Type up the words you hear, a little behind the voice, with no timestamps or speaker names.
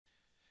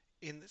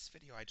In this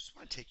video, I just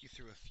want to take you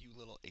through a few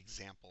little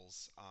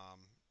examples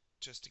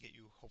just to get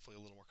you hopefully a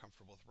little more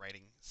comfortable with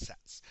writing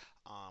sets.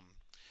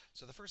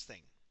 So the first thing,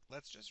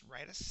 let's just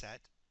write a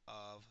set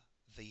of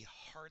the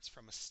hearts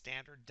from a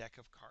standard deck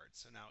of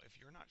cards. So now if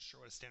you're not sure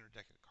what a standard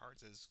deck of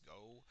cards is,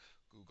 go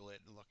Google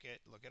it and look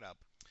it up.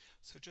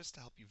 So just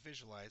to help you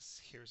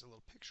visualize, here's a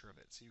little picture of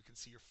it. So you can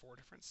see your four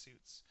different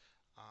suits,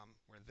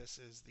 where this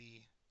is the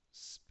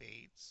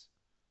spades,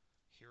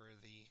 here are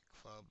the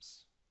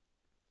clubs,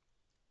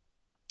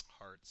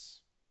 hearts,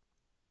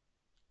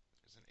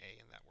 there's an A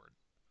in that word,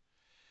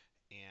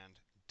 and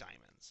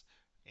diamonds.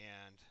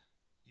 And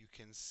you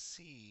can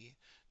see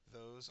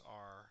those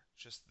are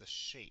just the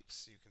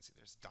shapes. So you can see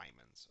there's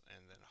diamonds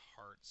and then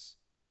hearts,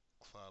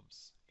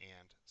 clubs,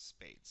 and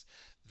spades.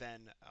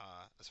 Then,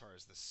 as far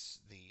as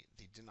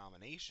the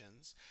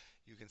denominations,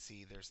 you can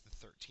see there's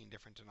the 13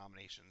 different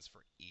denominations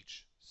for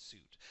each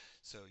suit.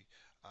 So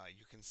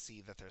you can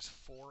see that there's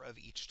four of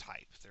each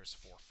type. There's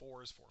four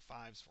fours, four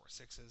fives, four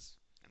sixes,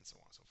 and so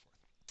on and so forth.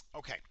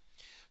 Okay,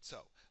 so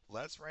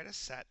let's write a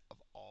set of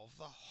all of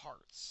the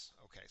hearts.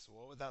 Okay, so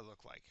what would that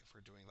look like if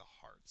we're doing the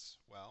hearts?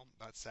 Well,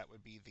 that set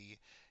would be the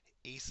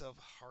ace of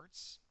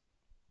hearts,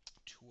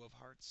 two of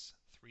hearts,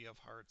 three of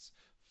hearts,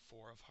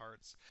 four of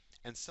hearts,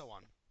 and so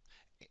on.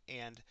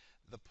 And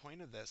the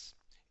point of this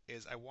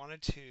is I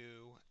wanted to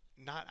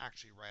not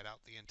actually write out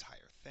the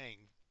entire thing,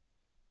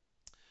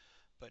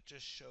 but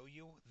just show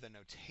you the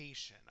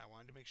notation. I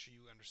wanted to make sure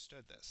you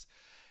understood this.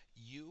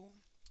 You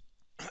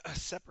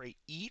separate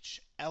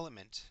each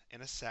element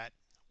in a set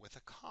with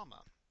a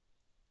comma.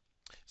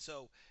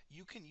 So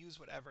you can use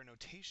whatever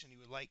notation you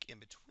would like in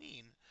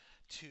between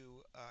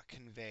to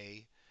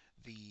convey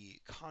the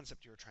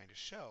concept you're trying to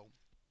show,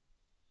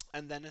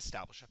 and then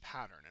establish a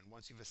pattern. And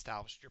once you've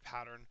established your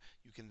pattern,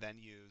 you can then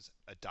use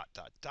a dot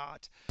dot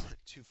dot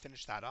to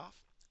finish that off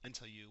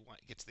until you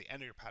get to the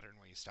end of your pattern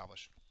where you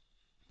establish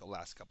the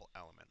last couple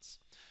elements.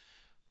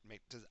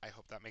 I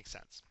hope that makes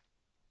sense.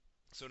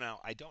 So now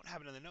I don't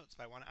have it in the notes,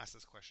 but I want to ask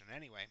this question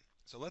anyway.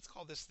 So let's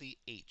call this the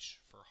H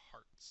for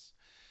hearts.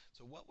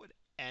 So what would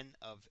N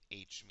of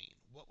H mean?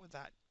 What would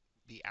that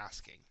be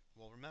asking?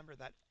 Well, remember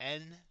that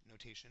N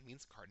notation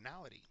means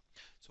cardinality.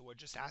 So we're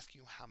just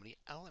asking you how many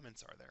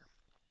elements are there.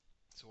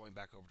 So going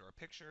back over to our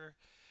picture,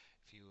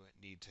 if you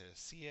need to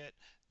see it,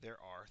 there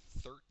are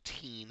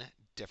 13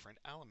 different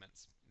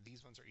elements.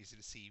 These ones are easy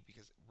to see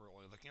because we're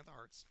only looking at the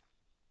hearts.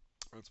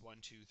 It's 1,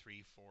 2,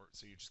 3, 4,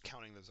 so you're just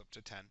counting those up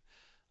to 10.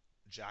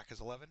 Jack is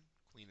 11,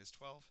 Queen is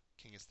 12,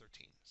 King is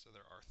 13. So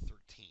there are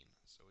 13.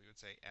 So we would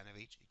say N of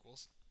H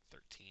equals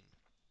 13.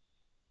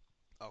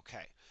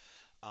 Okay.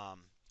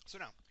 So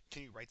now,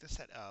 can you write the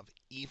set of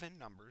even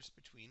numbers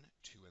between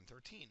 2 and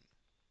 13?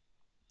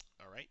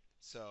 All right.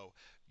 So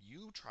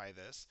you try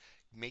this.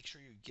 Make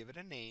sure you give it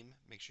a name.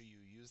 Make sure you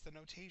use the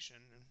notation.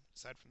 And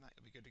aside from that,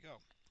 you'll be good to go.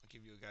 I'll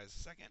give you guys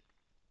a second.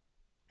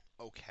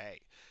 Okay.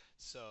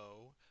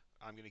 So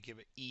I'm going to give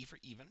it E for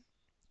even.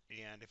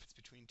 And if it's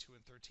between 2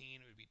 and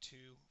 13, it would be 2,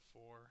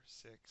 4,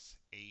 6,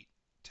 8,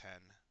 10,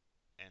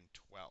 and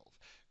 12.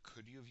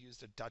 Could you have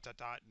used a dot dot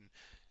dot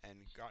and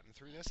gotten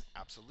through this?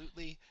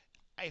 Absolutely.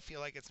 I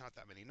feel like it's not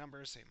that many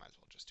numbers, so you might as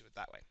well just do it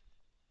that way.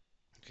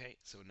 Okay,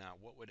 so now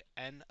what would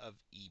N of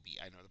E be?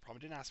 I know the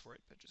problem didn't ask for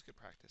it, but just good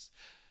practice.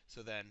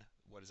 So then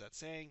what is that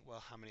saying?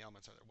 Well, how many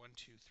elements are there? 1,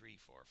 2, 3,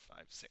 4,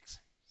 5, 6.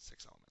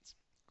 6 elements.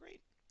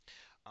 Great.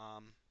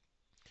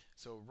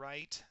 So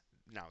write,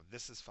 now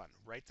this is fun,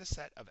 write the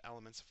set of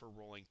elements for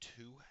rolling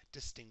two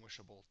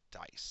distinguishable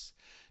dice.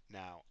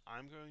 Now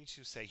I'm going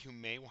to say you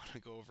may want to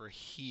go over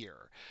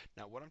here.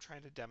 Now what I'm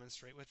trying to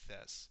demonstrate with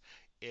this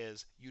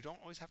is you don't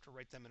always have to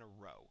write them in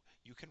a row.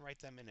 You can write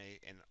them in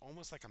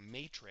almost like a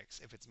matrix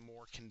if it's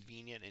more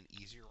convenient and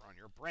easier on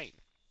your brain.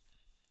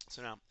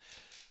 So now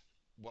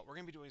what we're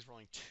going to be doing is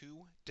rolling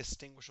two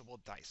distinguishable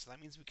dice. So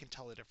that means we can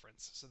tell the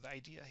difference. So the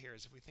idea here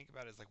is if we think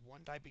about it as like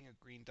one die being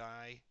a green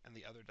die and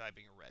the other die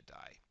being a red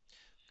die.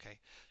 Okay,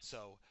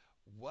 so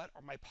what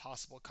are my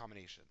possible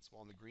combinations?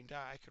 Well, on the green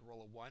die I could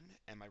roll a 1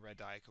 and my red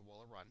die I could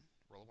roll a 1.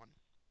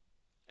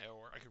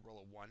 Or I could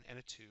roll a 1 and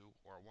a 2,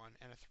 or a 1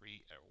 and a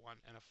 3, or a 1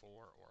 and a 4,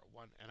 or a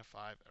 1 and a 5,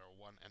 or a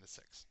 1 and a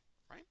 6.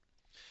 Right?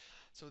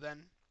 So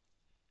then,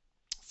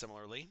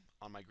 similarly,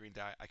 on my green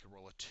die I could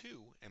roll a 2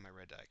 and my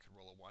red die I could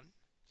roll a 1.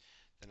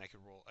 Then I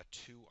could roll a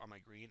 2 on my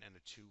green and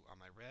a 2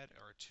 on my red,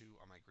 or a 2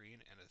 on my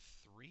green and a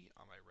 3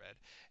 on my red,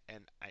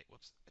 and a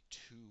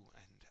 2.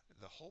 And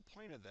the whole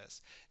point of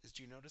this is,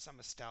 do you notice I'm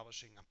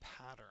establishing a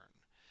pattern?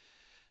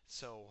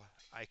 So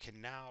I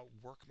can now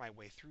work my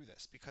way through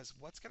this, because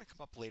what's going to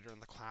come up later in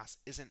the class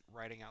isn't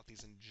writing out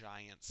these in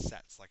giant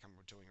sets like I'm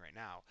doing right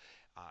now,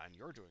 and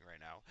you're doing right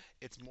now.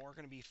 It's more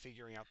going to be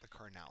figuring out the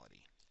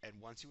cardinality. And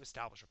once you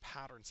establish a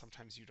pattern,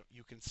 sometimes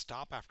you can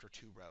stop after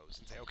 2 rows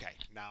and say, okay,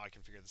 now I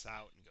can figure this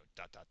out, and go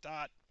dot dot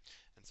dot,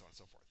 and so on and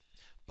so forth.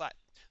 But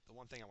the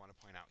one thing I want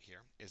to point out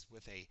here is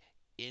with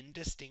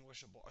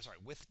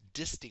with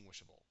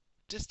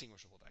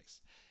distinguishable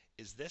dice.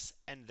 Is this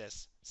and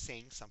this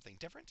saying something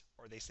different,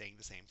 or are they saying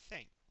the same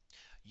thing?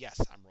 Yes,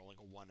 I'm rolling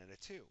a 1 and a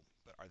 2,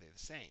 but are they the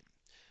same?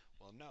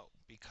 Well, no,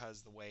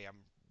 because the way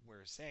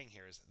we're saying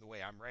here is the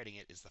way I'm writing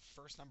it is the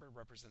first number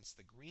represents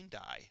the green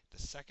die,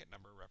 the second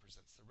number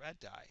represents the red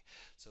die.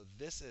 So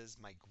this is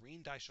my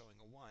green die showing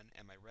a 1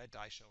 and my red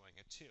die showing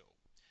a 2.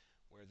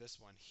 Where this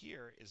one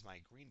here is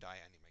my green die,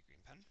 I need my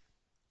green pen.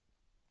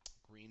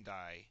 Green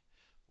die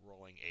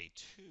rolling a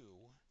 2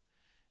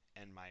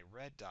 and my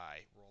red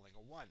die rolling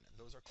a 1.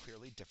 Those are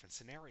clearly different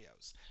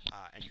scenarios,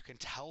 and you can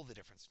tell the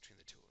difference between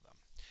the two of them.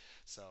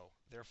 So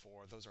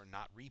therefore, those are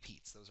not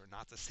repeats. Those are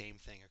not the same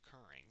thing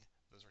occurring.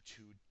 Those are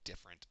two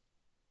different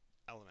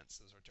elements.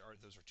 Those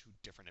are two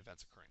different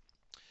events occurring.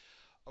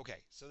 Okay,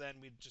 so then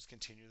we just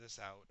continue this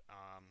out.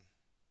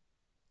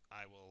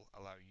 I will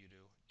allow you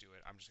to do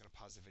it. I'm just going to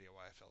pause the video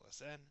while I fill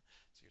this in,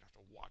 so you don't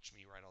have to watch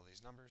me write all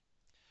these numbers.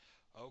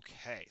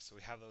 Okay, so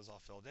we have those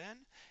all filled in,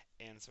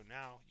 and so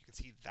now you can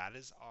see that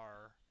is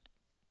our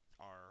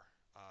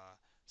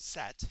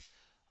set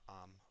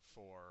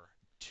for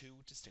two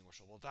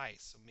distinguishable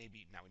dice. So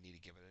maybe now we need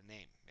to give it a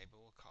name. Maybe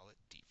we'll call it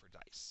D for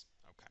dice.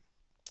 Okay,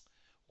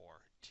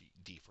 or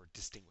D for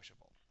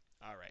distinguishable.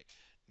 All right,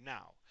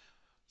 now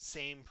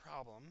same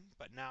problem,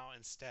 but now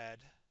instead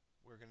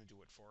we're going to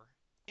do it for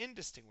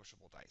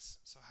indistinguishable dice.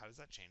 So how does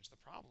that change the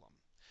problem?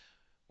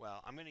 Well,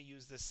 I'm going to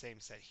use this same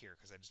set here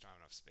because I just don't have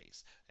enough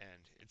space.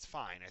 And it's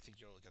fine. I think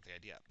you'll get the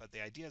idea. But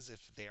the idea is if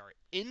they are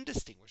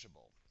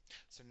indistinguishable.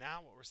 So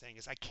now what we're saying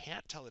is I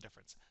can't tell the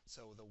difference.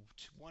 So the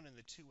 1 and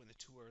the 2 and the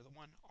 2 or the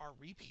 1 are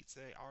repeats.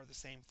 They are the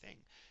same thing.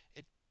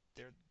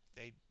 They're,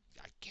 they,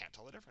 I can't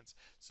tell the difference.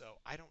 So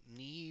I don't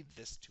need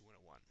this 2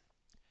 and a 1.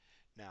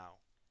 Now,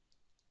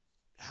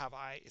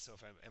 so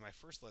if I'm in my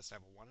first list, I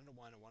have a 1 and a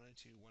 1, a 1 and a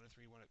 2, 1 and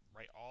 3, 1,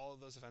 right? All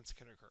of those events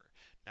can occur.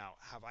 Now,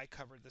 have I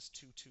covered this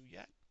 2, 2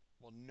 yet?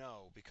 Well,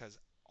 no, because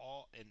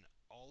in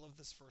all of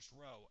this first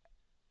row,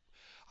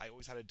 I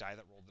always had a die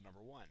that rolled the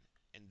number 1.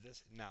 And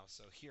this now,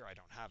 so here I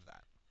don't have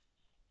that.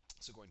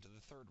 So going to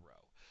the third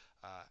row,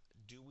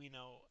 do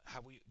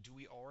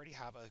we already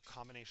have a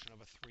combination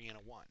of a 3 and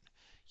a 1?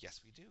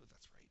 Yes, we do.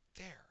 That's right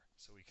there.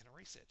 So we can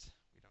erase it.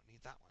 We don't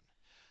need that one.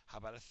 How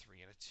about a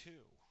 3 and a 2?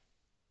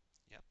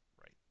 Yep,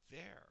 right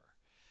there.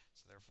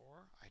 So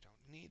therefore, I don't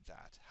need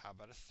that. How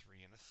about a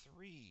 3 and a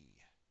 3?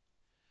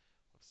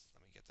 Whoops, let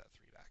me get that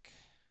 3 back.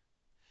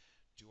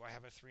 Do I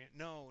have a 3?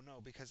 No, no,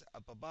 because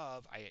up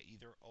above, I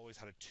either always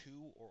had a 2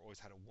 or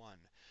always had a 1.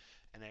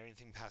 And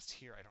everything past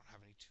here, I don't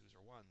have any 2s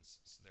or 1s.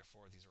 So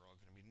therefore, these are all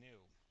going to be new.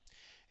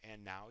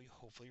 And now,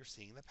 hopefully, you're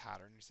seeing the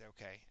pattern. You say,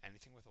 okay,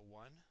 anything with a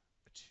 1,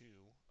 a 2,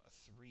 a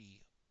 3,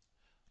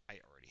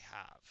 I already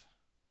have.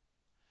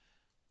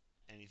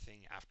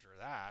 Anything after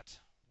that,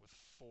 with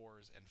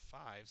 4s and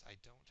 5s, I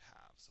don't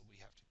have. So we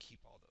have to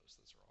keep all those.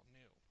 Those are all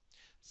new.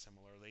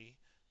 Similarly,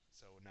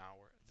 so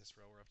now this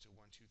row we're up to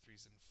 1, 2,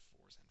 3s, and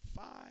 4s and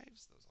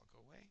 5s. Those all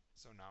go away.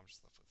 So now I'm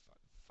just left with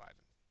 5 and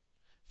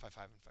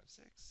 5 and 5,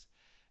 6.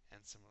 And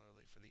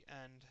similarly for the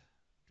end,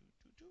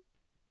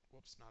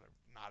 whoops,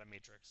 not a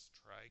matrix.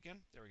 Try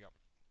again. There we go.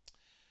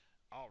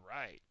 All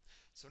right.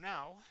 So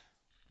now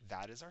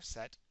that is our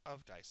set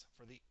of dice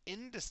for the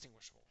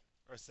indistinguishable,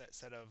 or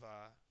set of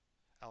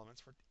elements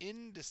for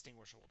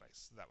indistinguishable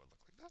dice. So that would look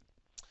like that.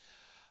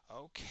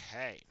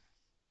 Okay.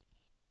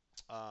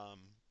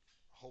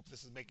 Hope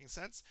this is making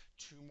sense.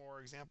 2 more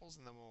examples,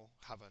 and then we'll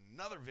have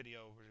another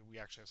video where we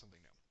actually have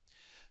something new.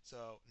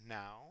 So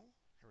now,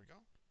 here we go.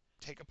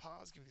 Take a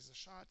pause, give these a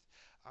shot.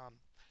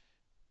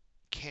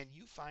 Can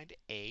you find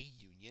A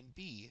union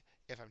B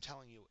if I'm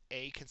telling you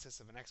A consists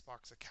of an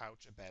Xbox, a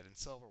couch, a bed, and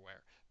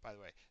silverware? By the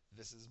way,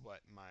 this is what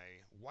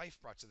my wife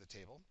brought to the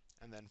table.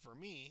 And then for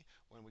me,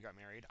 when we got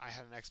married, I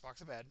had an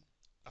Xbox, a bed,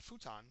 a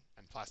futon,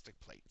 and plastic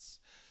plates.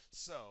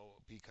 So,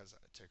 because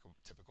a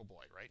typical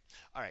boy, right?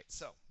 All right,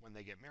 so when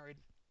we get married,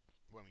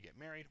 when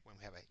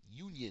we have a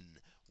union,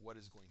 what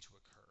is going to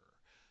occur?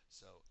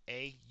 So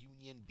A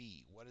union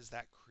B, what does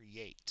that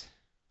create?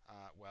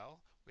 Well,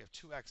 we have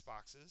 2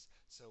 Xboxes,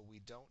 so we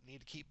don't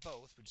need to keep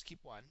both. We just keep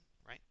one,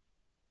 right?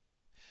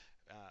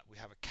 We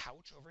have a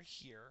couch over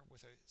here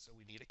so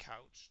we need a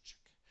couch.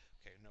 Check.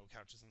 Okay, no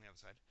couches on the other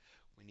side.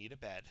 We need a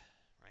bed,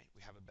 right?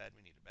 We have a bed.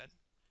 We need a bed.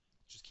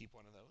 Just keep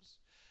one of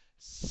those.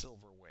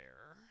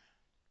 Silverware.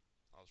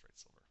 I'll just write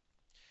silver.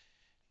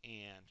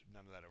 And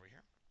none of that over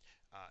here.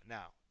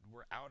 Now,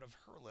 we're out of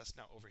her list.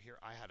 Now, over here,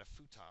 I had a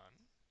futon.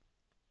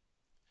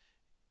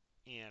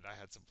 And I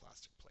had some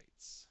plastic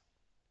plates.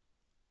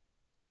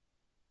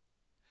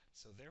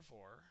 So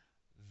therefore,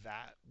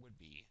 that would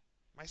be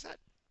my set.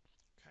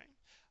 Okay,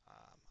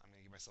 I'm going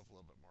to give myself a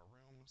little bit more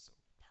room, so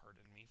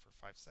pardon me for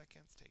 5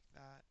 seconds. Take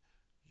that.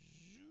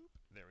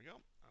 There we go.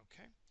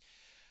 Okay.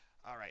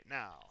 All right,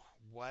 now,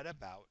 what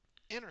about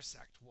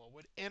intersect? What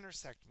would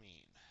intersect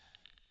mean?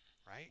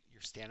 Right?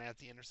 You're standing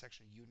at the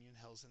intersection of Union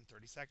Hills and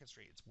 32nd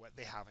Street. It's what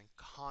they have in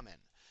common,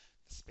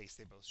 the space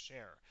they both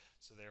share.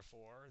 So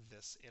therefore,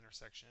 this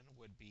intersection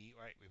would be,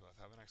 right, we both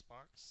have an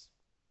Xbox.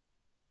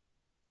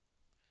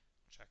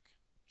 Check,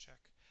 check.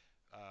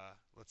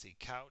 Let's see,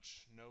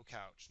 couch, no,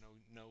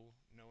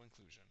 no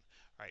inclusion.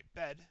 All right,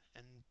 bed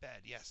and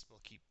bed. Yes,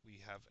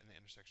 we have an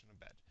intersection of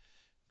bed.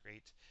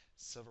 Great.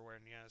 Silverware,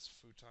 yes.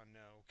 Futon,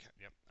 no.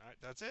 Yep. All right,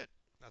 that's it.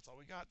 That's all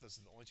we got. Those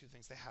are the only two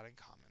things they had in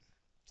common.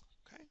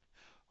 Okay.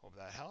 Hope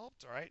that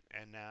helped. All right.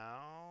 And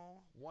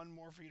now one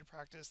more for you to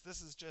practice.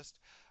 This is just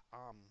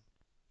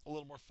a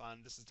little more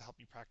fun. This is to help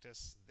you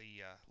practice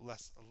the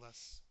less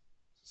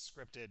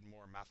scripted,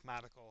 more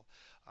mathematical.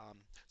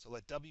 So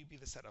let W be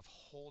the set of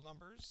whole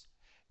numbers,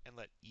 and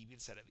let E be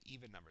the set of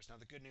even numbers. Now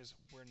the good news,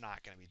 we're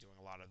not going to be doing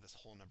a lot of this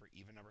whole number,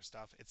 even number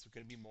stuff. It's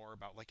going to be more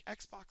about like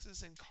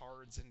Xboxes and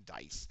cards and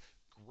dice.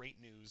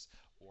 Great news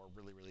or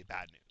really, really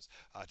bad news,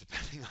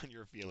 depending on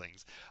your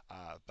feelings.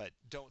 But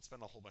don't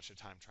spend a whole bunch of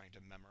time trying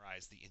to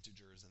memorize the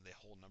integers and the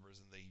whole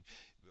numbers and the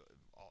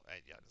yeah,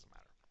 it doesn't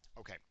matter.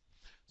 Okay,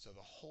 so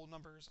the whole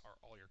numbers are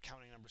all your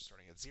counting numbers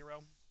starting at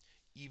 0.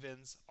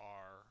 Evens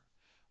are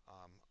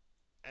um,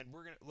 and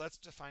let's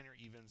define your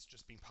evens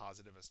just being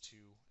positive as 2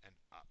 and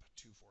up,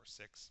 2, 4,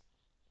 6.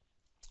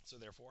 So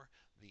therefore,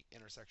 the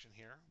intersection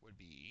here would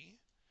be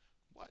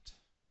what?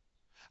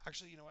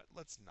 Actually, you know what?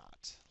 Let's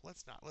not.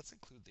 Let's not. Let's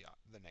include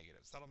the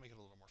negatives. That'll make it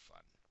a little more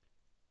fun.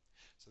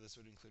 So this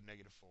would include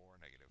 -4,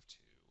 -2,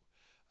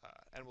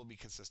 and we'll be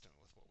consistent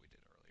with what we did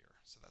earlier.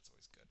 So that's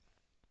always good.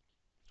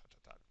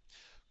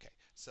 Okay,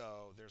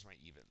 so there's my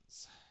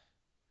evens.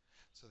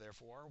 So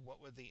therefore,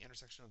 what would the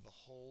intersection of the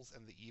wholes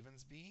and the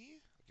evens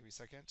be? I'll give you a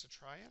second to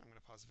try it. I'm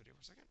going to pause the video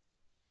for a second.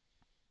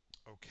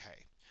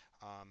 Okay,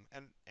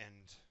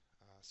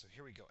 so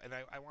here we go. And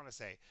I want to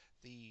say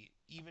the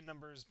even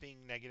numbers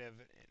being negative,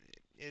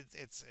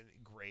 it's a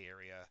gray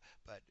area,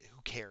 but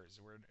who cares?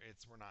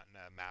 We're not in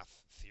a math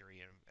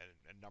theory and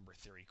a number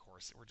theory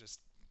course. We're just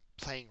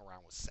playing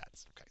around with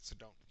sets. Okay, so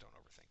don't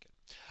overthink it.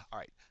 All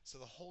right, so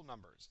the whole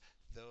numbers,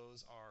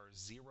 those are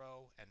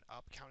 0 and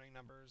up counting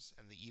numbers,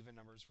 and the even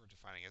numbers we're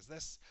defining as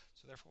this.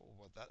 So therefore,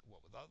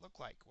 what would that look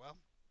like? Well,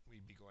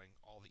 we'd be going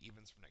all the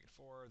evens from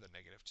 -4, then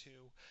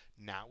 -2.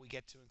 Now we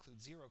get to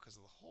include 0 because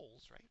of the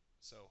wholes, right?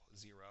 So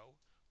 0,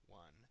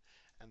 1,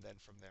 and then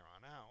from there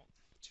on out,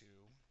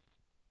 2,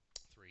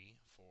 3,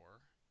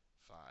 4,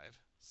 5,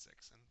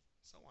 6, and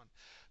so on.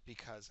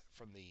 Because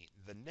from the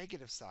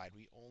negative side,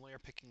 we only are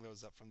picking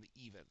those up from the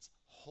evens.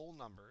 Whole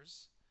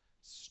numbers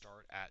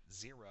start at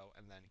 0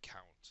 and then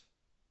count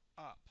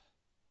up.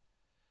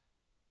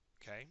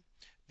 Okay?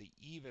 The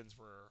evens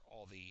were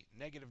all the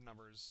negative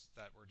numbers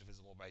that were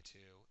divisible by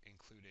 2,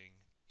 including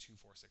 2,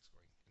 4, 6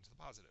 going into the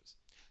positives.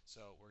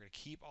 So we're going to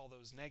keep all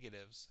those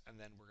negatives, and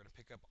then we're going to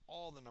pick up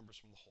all the numbers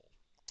from the whole.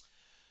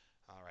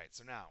 All right,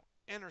 so now,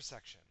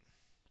 intersection.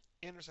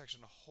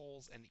 Intersection of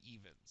wholes and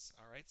evens.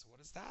 All right, so what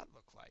does that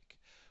look like?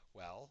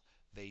 Well,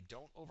 they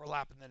don't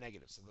overlap in the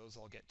negative, so those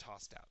all get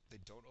tossed out. They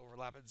don't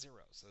overlap at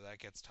 0, so that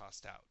gets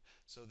tossed out.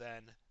 So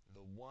then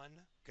the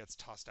 1 gets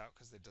tossed out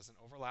because it doesn't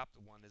overlap.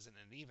 The 1 isn't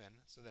an even.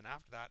 So then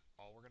after that,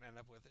 all we're going to end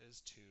up with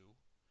is 2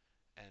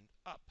 and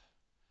up.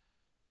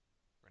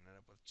 We're going to end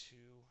up with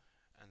 2,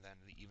 and then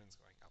the evens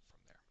going up from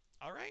there.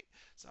 All right,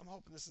 so I'm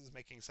hoping this is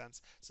making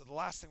sense. So the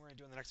last thing we're going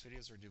to do in the next video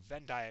is we're going to do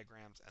Venn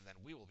diagrams, and then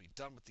we will be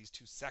done with these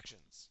 2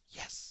 sections.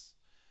 Yes!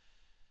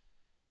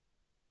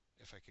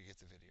 If I could get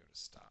the video to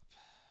stop.